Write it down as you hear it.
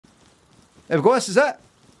There we go, this is it.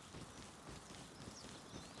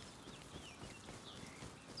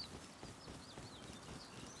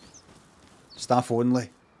 Staff only.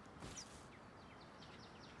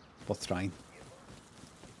 Worth trying.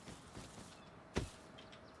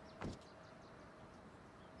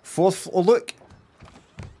 Fourth, oh look.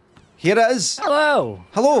 Here it is. Hello.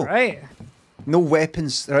 Hello. Right. No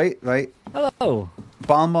weapons, right, right. Hello.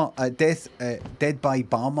 Balmer, dead by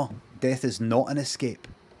Balmer. Death is not an escape.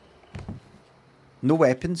 No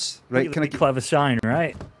weapons, right? Can I get clever sign,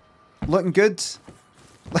 right? looking good?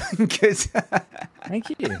 Looking good. Thank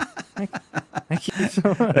you. Thank you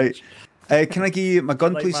so much. Right. Can I give you my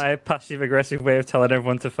gun, Like please? my passive-aggressive way of telling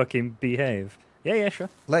everyone to fucking behave. Yeah, sure.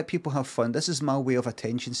 Let people have fun. This is my way of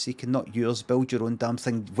attention seeking, not yours. Build your own damn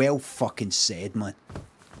thing. Well fucking said, man.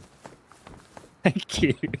 Thank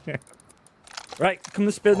you. Right, come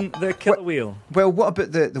to spin the killer wheel. Well, what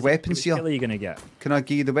about the weapons Which here? killer are you gonna get? Can I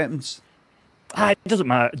give you the weapons? Ah, it doesn't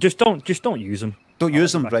matter. Just don't use them. Don't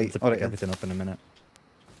use them, right? To All pick right. everything up in a minute.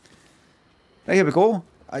 Right, here we go.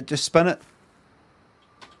 I just spin it.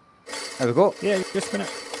 There we go. Yeah, just spin it.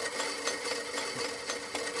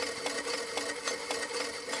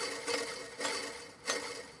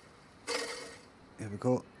 Here we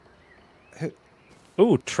go.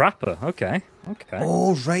 Oh, trapper. Okay. Okay.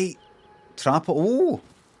 Oh, right. Trapper. Oh.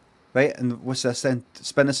 Right, and what's this then?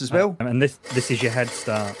 Spin this as well? And this is your head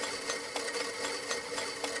start.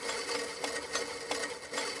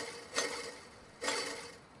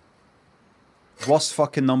 Worst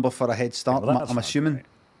fucking number for a head start, Well, that's I'm assuming.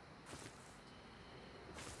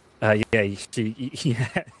 Right. Yeah, you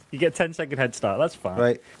get 10-second head start. That's fine.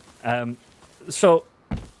 Right. So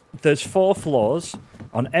there's 4 floors.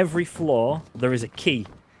 On every floor, there is a key.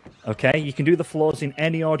 Okay, you can do the floors in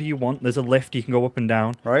any order you want. There's a lift, you can go up and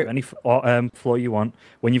down. Right. Any floor you want.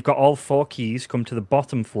 When you've got all 4 keys, come to the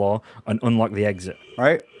bottom floor and unlock the exit.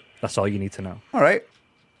 Right. That's all you need to know. All right.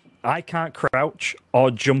 I can't crouch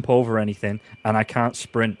or jump over anything, and I can't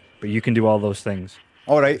sprint, but you can do all those things.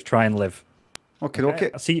 All right. Try and live.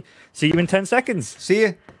 Okay. I'll see you in 10 seconds. See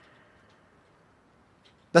you.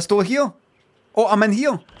 This door here? Oh, I'm in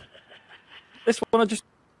here. This one I just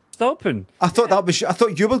opened. I thought that was. I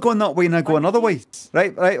thought you were going that way, and I go another way.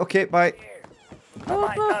 Right. Okay. Bye. I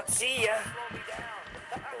might not see ya.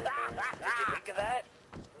 Did you think of that?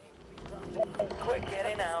 Quit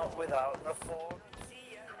getting out without the fork.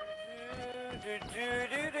 See ya.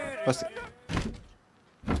 What's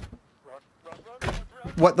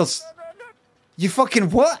what? There's. You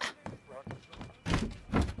fucking what?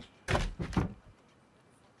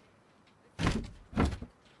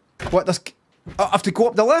 What? There's. I have to go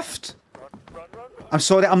up the lift. I'm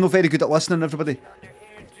sorry. I'm not very good at listening, everybody.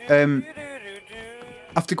 I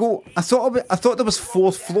have to go. I thought there was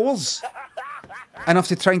 4 floors, and I have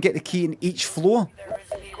to try and get the key in each floor.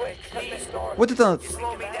 What did I?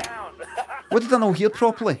 What did I not hear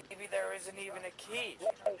properly? Maybe there isn't even a key.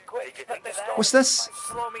 Quick, cut this door. What's this?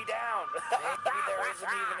 Slow me down. Maybe there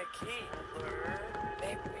isn't even a key.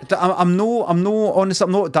 Maybe. I'm no honest.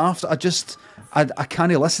 I'm not daft. I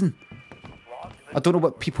can't listen. I don't know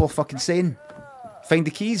what people are fucking saying. Find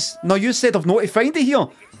the keys. No, you said I've not to find it here.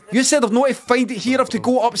 You said I've not to find it here. I have to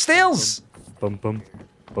go upstairs. Bum bum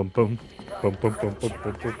bum bum bum bum bum bum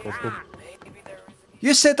bum bum bum.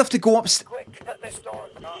 You said I have to go upstairs.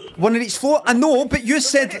 One in each floor. I know, but you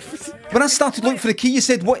said when I started looking for the key, you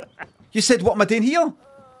said what? You said what am I doing here?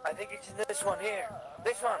 I think it's this one here.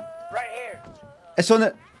 This one, right here. It's on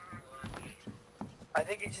it. I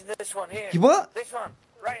think it's this one here. You what? This one,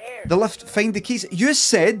 right here. The lift. Find the keys. You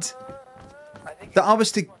said that I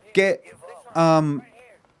was to get.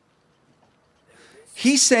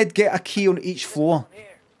 He said get a key on each floor,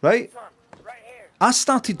 right? I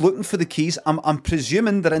started looking for the keys. I'm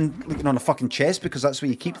presuming they're looking on a fucking chest because that's where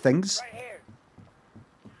you keep things.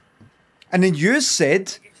 And then you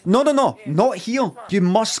said, no, not here. You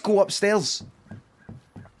must go upstairs.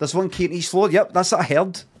 There's one key on each floor. Yep, that's what I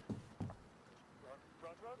heard.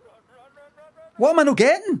 What am I not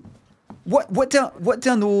getting? What do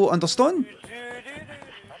I not understand?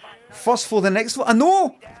 First floor, the next floor. I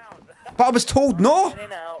know, but I was told no.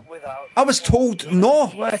 I was told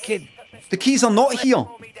no. Working. The keys are not here.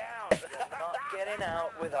 Not getting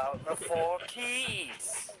out without the 4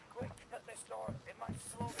 keys.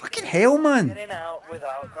 Fucking hell, man. Getting out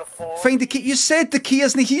without the 4. Find the key. You said the key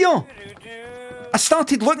isn't here. I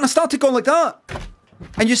started looking. I started going like that.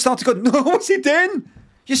 And you started going, no, what's he doing?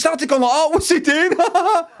 You started going like, oh, what's he doing?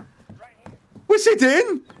 What's he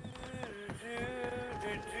doing?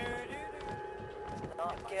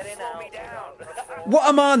 Not getting out. What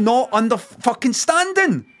am I not under fucking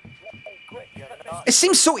standing? It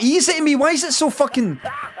seems so easy to me. Why is it so fucking...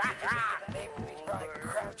 Maybe by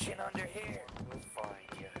crouching under here. We'll find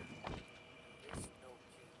you. There's no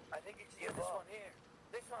key. I think it's this one here.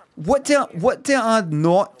 This one. What do I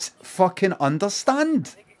not fucking understand?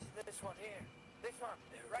 I think it's this one here. This one.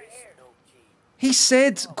 Right here. No key. He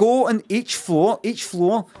said go on each floor,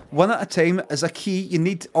 one at a time, as a key. You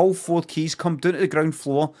need all 4 keys, come down to the ground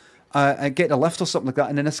floor, and get a lift or something like that,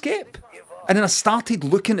 and then escape. And then I started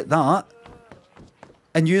looking at that,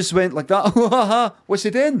 and you just went like that. What's he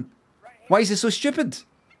doing? Why is he so stupid?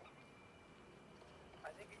 I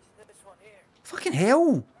think it's this one here. Fucking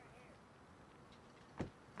hell.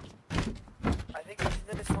 I think it's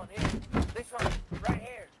this one here. This one. Right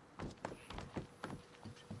here.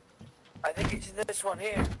 I think it's this one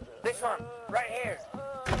here. This one. Right here.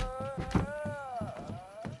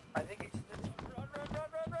 I think it's this. Run.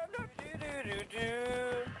 Do-do-do-do.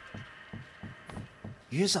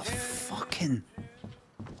 You're a fucking...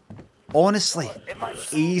 Honestly,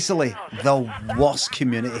 easily the worst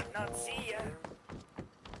community. Not see ya.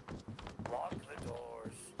 Lock the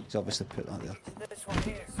doors. He's obviously put that there. This one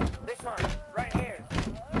here. This one. Right here.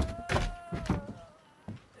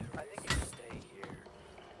 I think you stay here.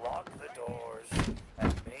 Lock the doors.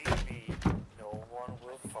 And maybe no one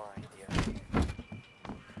will find you.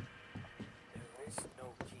 There is no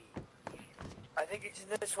key. I think it's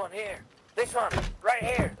this one here. This one. Right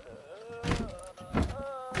here.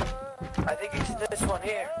 I think it's this one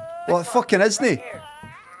here. Well, it fucking isn't he? Here.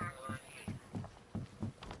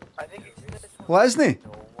 I think it's this one. Well, isn't he?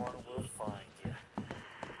 No one will find you.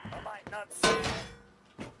 I might not see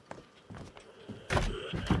you.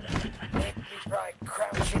 Maybe try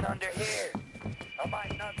crouching under here. I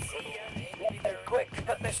might not see you. Maybe they're quick.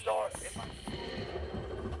 Shut this door.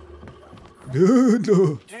 No.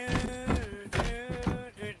 Do.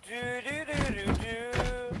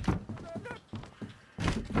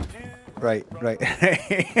 Right. Right, I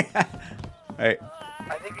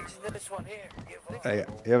think it's this one here. right,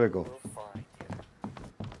 here we go. We'll find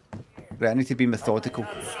you. Right, I need to be methodical.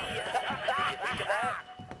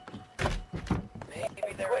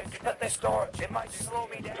 Maybe they're quick. Shut this door. It might slow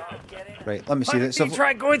me down. Get in. Right, let me see Why this. did you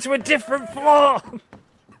try going to a different floor?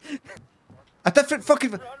 A different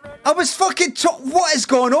fucking... I was fucking... What is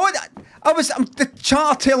going on? The chat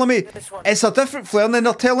are telling me it's a different flare, and then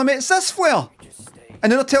they're telling me it's this flare. Just stay.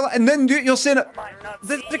 And then you're saying it... Might not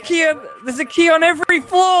There's see a key on. There's a key on every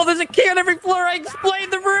floor. There's a key on every floor. I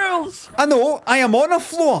explained the rules. I know, I am on a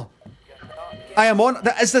floor. I am on...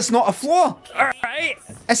 Is this not a floor? All right.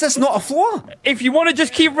 Is this not a floor? If you want to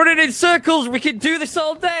just keep running in circles, we can do this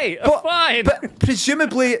all day. Fine. But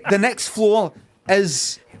presumably the next floor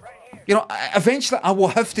is... You know, eventually I will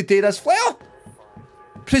have to do this flare.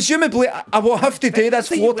 Presumably I will have to do this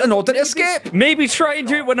floor in order to escape. Maybe try and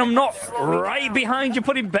do it when I'm not right behind you,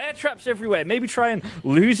 putting bear traps everywhere. Maybe try and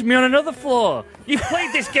lose me on another floor. You've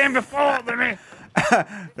played this game before, Lemmy.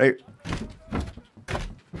 Right.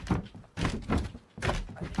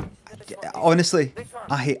 Honestly,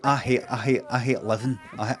 I hate living.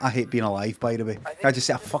 I hate being alive, by the way. Can I just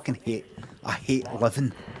say I hate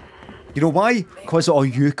living. You know why? Because of all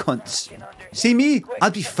you cunts. See me?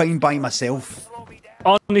 I'd be fine by myself.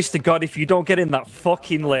 Honest to God, if you don't get in that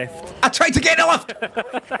fucking lift. I tried to get in the lift!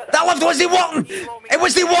 That lift wasn't working! It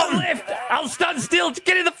wasn't working! Lift! I'll stand still to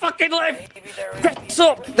get in the fucking lift! Press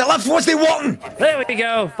up! The lift wasn't working! There we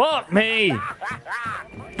go. Fuck me.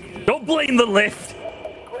 Don't blame the lift.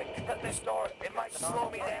 quick. Shut this door. It might slow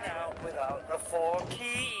me down without the 4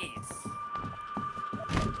 keys.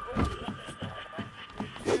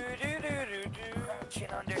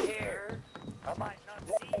 Crouching under here. I might not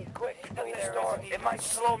see you. Quick, shut this door. It might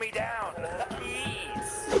slow me down.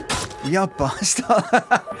 Please. You bastard.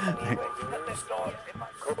 Quick, shut this door. It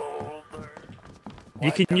might colder.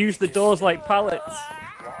 You can use the doors like pallets.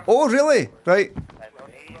 Oh, really? Right. And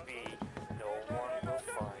maybe no one will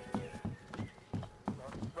find you.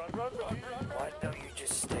 Run. Why don't you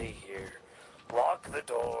just stay here? Lock the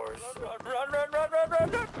doors. Run.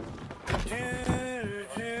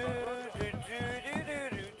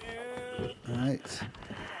 Right.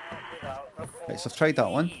 Right, so I've tried that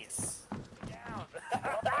one.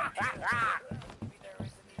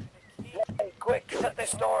 Quick, shut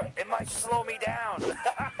this door. It might slow me down.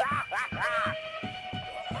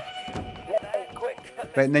 Quick,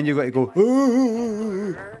 shut Right, and then you've got to go.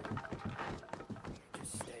 "Ooh."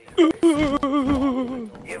 Just stay here.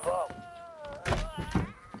 Give up.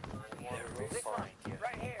 There we'll find you.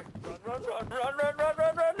 Right here. Run.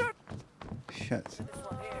 Shit. This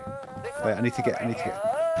one here. This Right, I need to get. I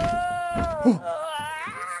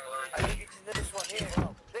think it's this one here.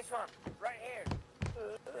 This one, right here.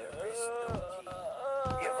 There is no key.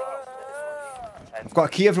 I've got a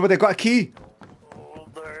key, everybody. I've got a key.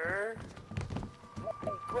 Older.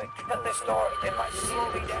 Quick, shut this door. It might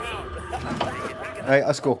slow me down. Right,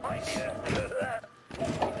 let's go. Quick, shut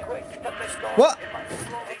this door. What? It might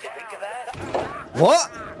slow me down. Think of that.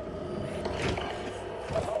 What?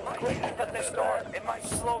 Quick, shut this door. It might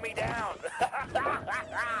slow me down.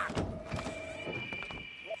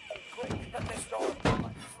 Quick, shut this door. It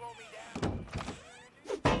might slow me down.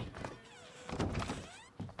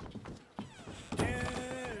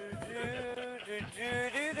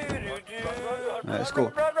 Right, let's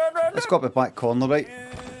go. Let's go up the back corner, right?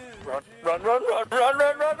 Run, run, run, run, run,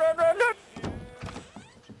 run, run, run, run, run.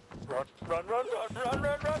 Run, run, run, run, run, run,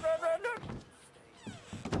 run, run, run, run.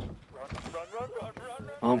 Run, run, run, run, run,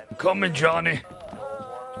 run. I'm coming, Johnny. Why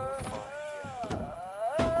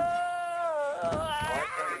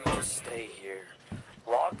don't you just stay here?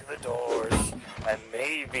 Lock the doors, and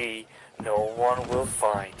maybe no one will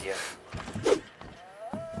find you.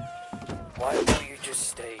 Why don't you just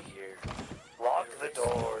stay here? Lock the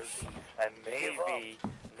doors, and maybe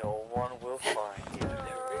no one will find you.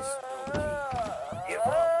 There is no key. Give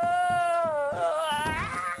up.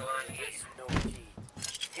 There is no key.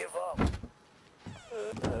 Give up.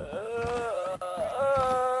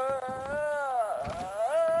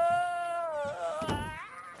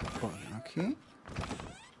 Okay.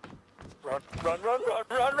 Run, run, run, run,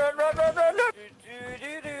 run, run, run, run, run, run.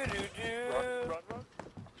 Run, run, run.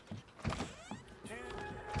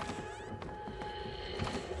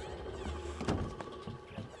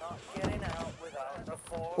 Not getting out without a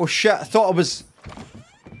fork. Oh shit, I thought I was...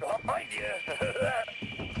 Behind you.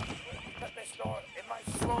 Shut this door. It might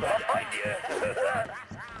slow me down. Behind you.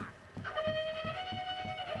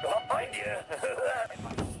 Behind you. It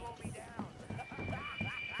might slow me down.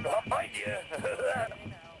 Behind you.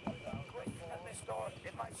 Quick, shut this door.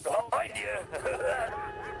 It might slow me down.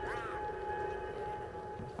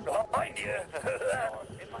 Behind you.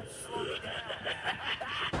 It might slow me down.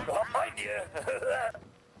 Behind you.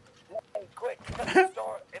 Quick, shut this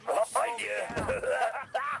door. It might slow me down.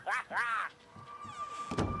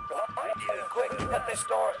 Behind you. Quick, shut this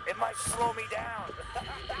door. It might slow me down.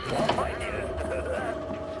 Behind you.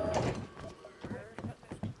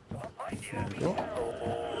 Behind you.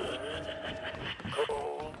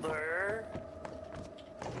 Colder.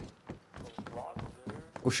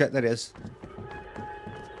 Oh shit, there he is.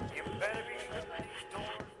 You better be shutting these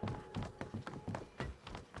doors.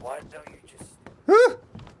 Why don't you just Woo!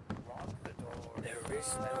 lock the door? There is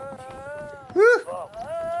no key. Woo! Give up.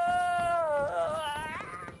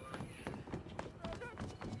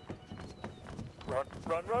 Run,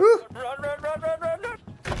 run, run, Woo! run, run, run, run, run, run, run.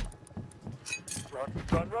 Run,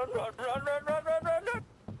 run, run, run, run, run, run, run, run, run.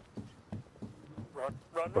 Run,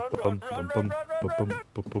 run, run, run, run, run, run, run,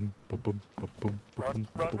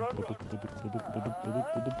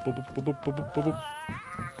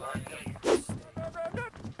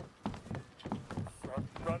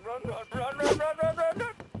 run,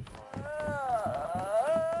 run.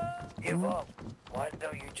 Give up. Why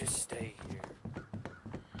don't you just stay here?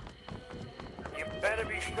 You better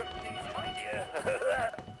be sure behind you.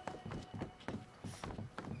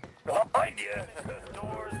 Behind you.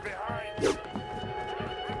 Doors behind you.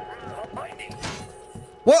 Behind you.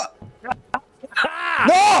 What?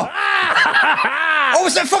 No! Oh,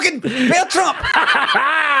 it's that fucking bear trap!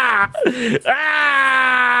 It's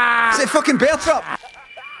that fucking bear trap!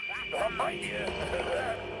 Behind you.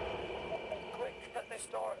 Quick, shut this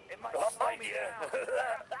door. It might slow me down.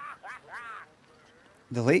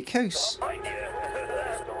 The lake house. Behind you.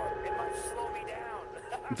 This door. It might slow me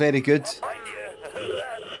down. Very good. Behind you.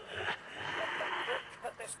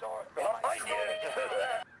 Shut this door. It might slow me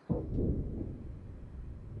down.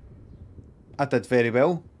 I did very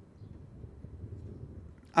well.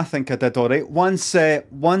 I think I did alright. Once I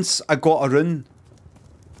got around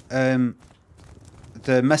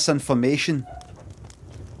the misinformation.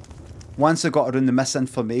 Once I got around the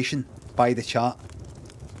misinformation by the chat.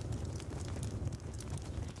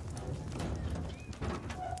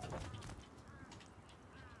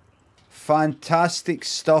 Fantastic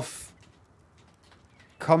stuff.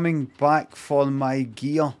 Coming back for my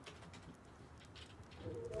gear.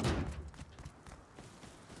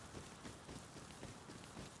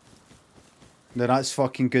 Now that's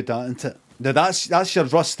fucking good, that, isn't it? Now that's your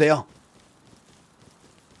rust there.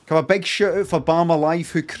 Come a big shout out for Barmer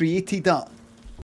Live who created that.